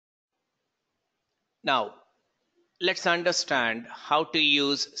Now, let's understand how to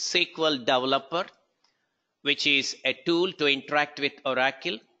use SQL Developer, which is a tool to interact with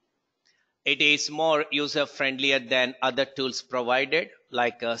Oracle. It is more user-friendlier than other tools provided,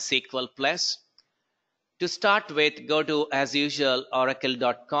 like SQL Plus. To start with, go to, as usual,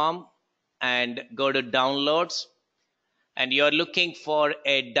 oracle.com and go to Downloads. And you're looking for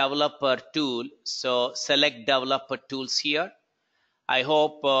a developer tool, so select Developer Tools here. I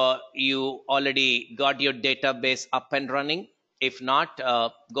hope you already got your database up and running. If not,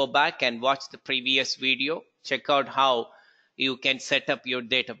 go back and watch the previous video. Check out how you can set up your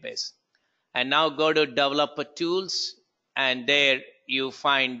database. And now go to Developer Tools, and there you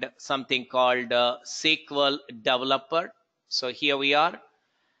find something called SQL Developer. So here we are,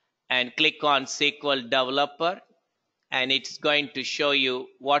 and click on SQL Developer, and it's going to show you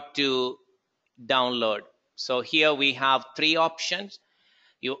what to download. So here we have three options.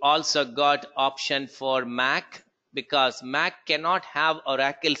 You also got option for Mac, because Mac cannot have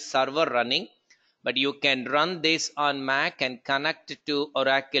Oracle server running, but you can run this on Mac and connect to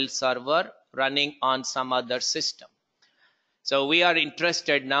Oracle server running on some other system. So we are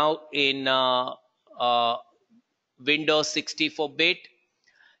interested now in Windows 64-bit.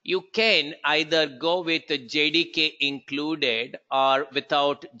 You can either go with the JDK included or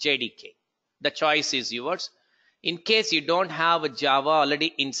without JDK. The choice is yours. In case you don't have Java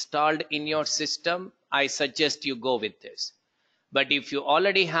already installed in your system, I suggest you go with this. But if you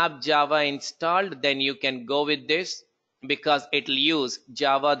already have Java installed, then you can go with this, because it will use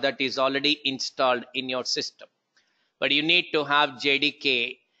Java that is already installed in your system. But you need to have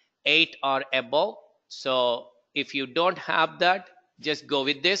JDK 8 or above. So if you don't have that, just go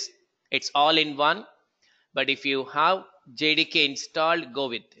with this. It's all in one. But if you have JDK installed, go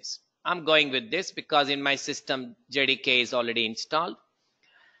with this. I'm going with this because in my system JDK is already installed.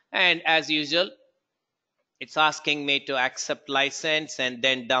 And as usual, it's asking me to accept license and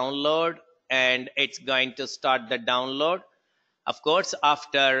then download, and it's going to start the download. Of course,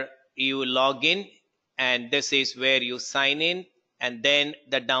 after you log in, and this is where you sign in, and then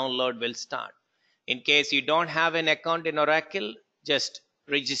the download will start. In case you don't have an account in Oracle, just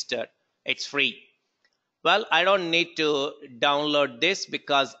register. It's free. Well, I don't need to download this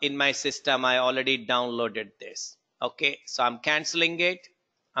because in my system I already downloaded this. Okay, so I'm canceling it.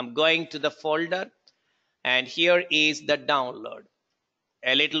 I'm going to the folder, and here is the download.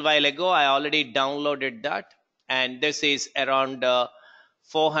 A little while ago I already downloaded that, and this is around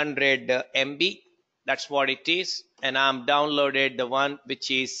 400 MB. That's what it is. And I'm downloaded the one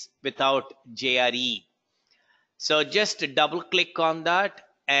which is without JRE. So just double click on that,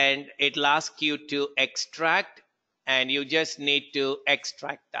 and it'll ask you to extract, and you just need to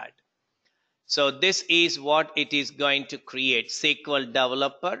extract that. So this is what it is going to create, SQL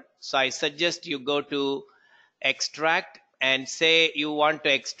Developer. So I suggest you go to extract and say you want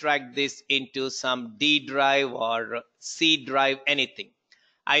to extract this into some D drive or C drive, anything.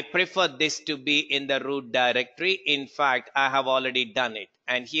 I prefer this to be in the root directory. In fact, I have already done it.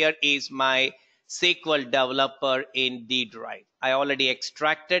 And here is my SQL Developer in D drive. I already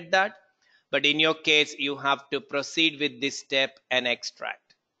extracted that, but in your case, you have to proceed with this step and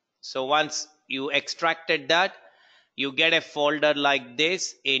extract. So once you extracted that, you get a folder like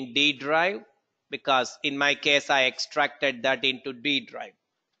this in D drive, because in my case, I extracted that into D drive.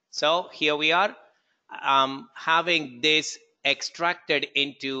 So here we are, having this extracted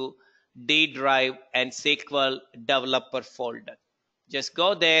into D drive and SQL Developer folder. Just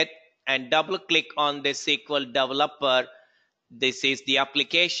go there and double click on the SQL Developer. This is the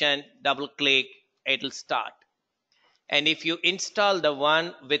application. Double click, it'll start. And if you install the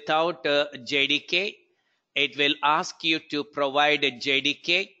one without JDK, it will ask you to provide a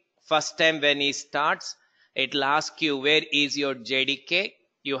JDK. First time when it starts, it'll ask you where is your JDK.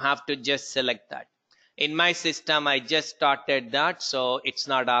 You have to just select that. In my system, I just started that, so it's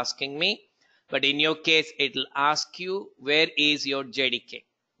not asking me. But in your case, it'll ask you where is your JDK.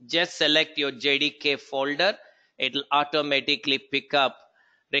 Just select your JDK folder. It'll automatically pick up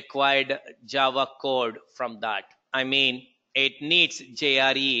required Java code from that. I mean, it needs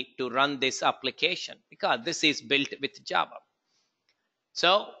JRE to run this application because this is built with Java.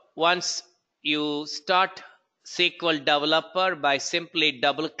 So once you start SQL Developer by simply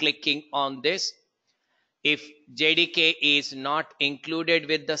double clicking on this, if JDK is not included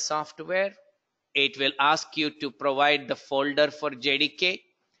with the software, it will ask you to provide the folder for JDK.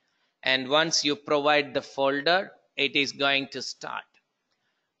 And once you provide the folder, it is going to start.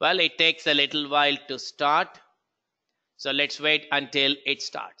 Well, it takes a little while to start. So let's wait until it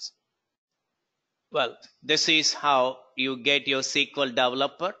starts. Well, this is how you get your SQL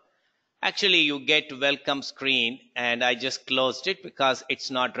Developer. Actually, you get welcome screen, and I just closed it because it's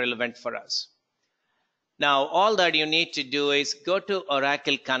not relevant for us. Now, all that you need to do is go to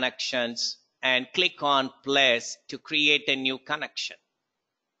Oracle Connections and click on plus to create a new connection.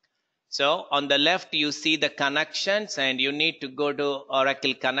 So on the left, you see the connections, and you need to go to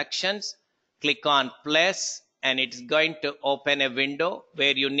Oracle Connections, click on plus, and it's going to open a window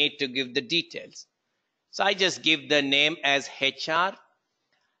where you need to give the details. So I just give the name as HR,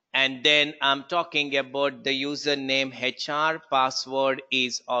 and then I'm talking about the username HR, password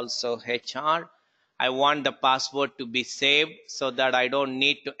is also HR. I want the password to be saved so that I don't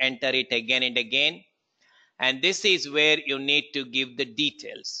need to enter it again and again. And this is where you need to give the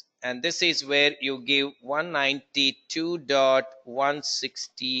details. And this is where you give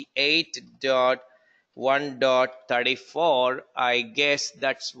 192.168.1.34. I guess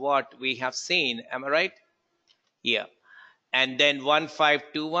that's what we have seen. Am I right? Yeah. And then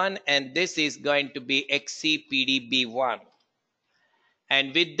 1521, and this is going to be XCPDB1.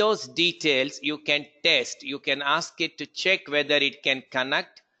 And with those details, you can test. You can ask it to check whether it can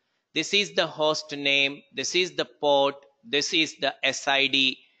connect. This is the host name. This is the port. This is the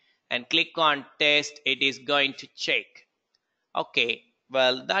SID. And click on test. It is going to check. Okay.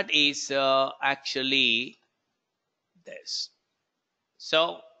 Well, that is actually this.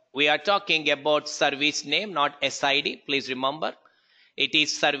 So we are talking about service name, not SID. Please remember, it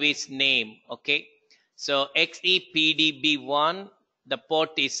is service name. Okay. So XEPDB1, the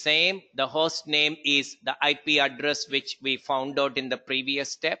port is same. The host name is the IP address which we found out in the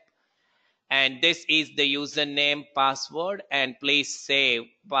previous step. And this is the username, password, and please save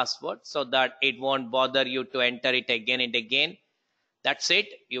password so that it won't bother you to enter it again and again. That's it.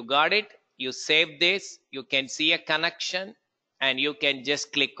 You got it. You save this. You can see a connection, and you can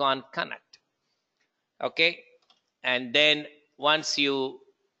just click on connect. Okay. And then once you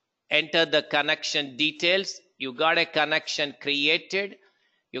enter the connection details, you got a connection created.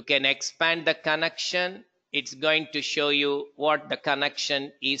 You can expand the connection. It's going to show you what the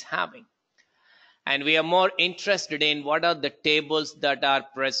connection is having. And we are more interested in what are the tables that are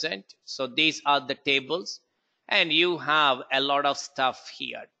present. So these are the tables, and you have a lot of stuff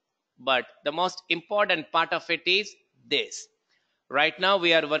here. But the most important part of it is this. Right now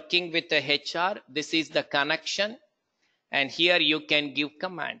we are working with the HR. This is the connection. And here you can give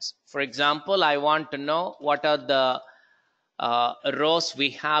commands. For example, I want to know what are the rows we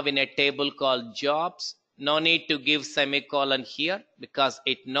have in a table called jobs. No need to give semicolon here because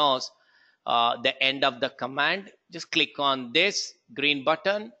it knows the end of the command. Just click on this green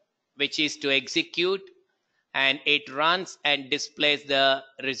button, which is to execute, and it runs and displays the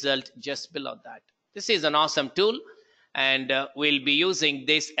result just below that. This is an awesome tool, and we'll be using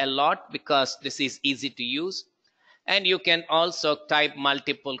this a lot because this is easy to use. And you can also type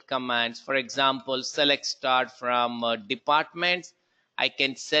multiple commands. For example, select start from departments. I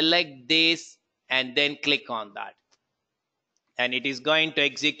can select this and then click on that. And it is going to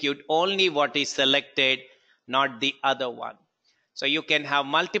execute only what is selected, not the other one. So you can have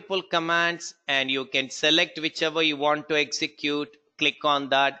multiple commands, and you can select whichever you want to execute. Click on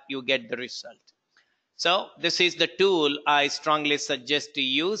that, you get the result. So this is the tool I strongly suggest to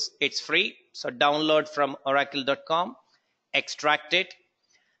use. It's free. So download from oracle.com, extract it.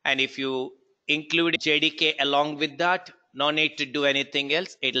 And if you include JDK along with that, no need to do anything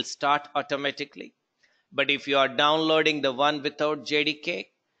else. It'll start automatically. But if you are downloading the one without JDK,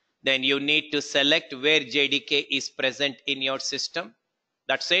 then you need to select where JDK is present in your system.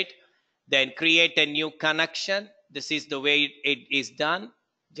 That's it. Then create a new connection. This is the way it is done.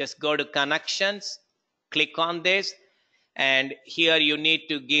 Just go to connections, click on this, and here you need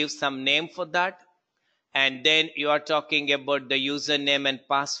to give some name for that. And then you are talking about the username and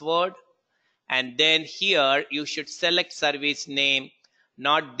password. And then here you should select service name,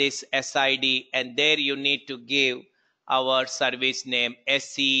 not this SID, and there you need to give our service name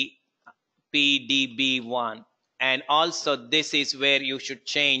SCPDB1. And also this is where you should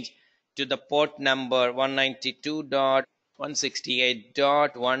change to the port number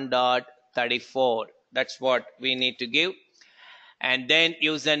 192.168.1.34. That's what we need to give. And then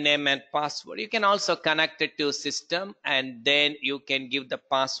username and password. You can also connect it to system, and then you can give the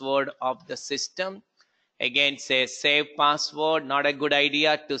password of the system. Again, say save password. Not a good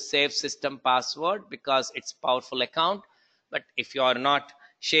idea to save system password because it's powerful account. But if you are not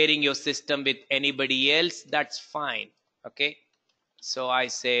sharing your system with anybody else, that's fine. Okay. So I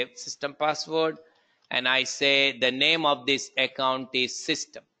say system password, and I say the name of this account is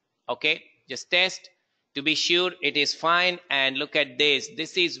system. Okay. Just test to be sure it is fine. And look at this.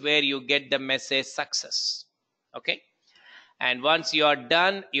 This is where you get the message success. Okay. And once you are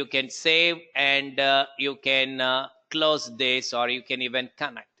done, you can save, and you can close this, or you can even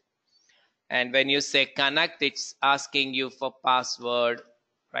connect. And when you say connect, it's asking you for password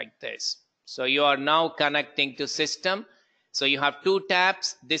like this. So you are now connecting to system. So you have two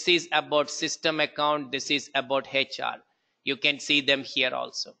tabs. This is about system account, this is about HR. You can see them here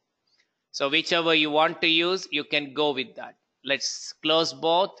also. So whichever you want to use, you can go with that. Let's close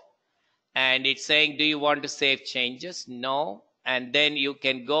both. And it's saying, do you want to save changes? No. And then you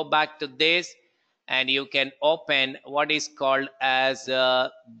can go back to this, and you can open what is called as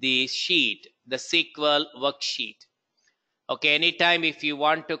the sheet, the SQL worksheet. Okay, anytime if you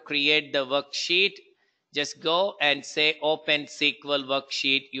want to create the worksheet, just go and say open SQL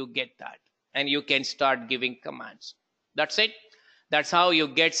worksheet, you get that. And you can start giving commands. That's it. That's how you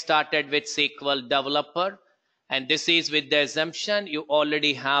get started with SQL Developer. And this is with the assumption you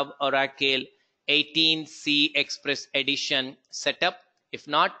already have Oracle 18C Express Edition set up. If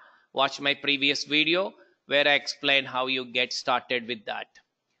not, watch my previous video where I explain how you get started with that.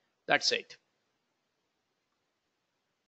 That's it.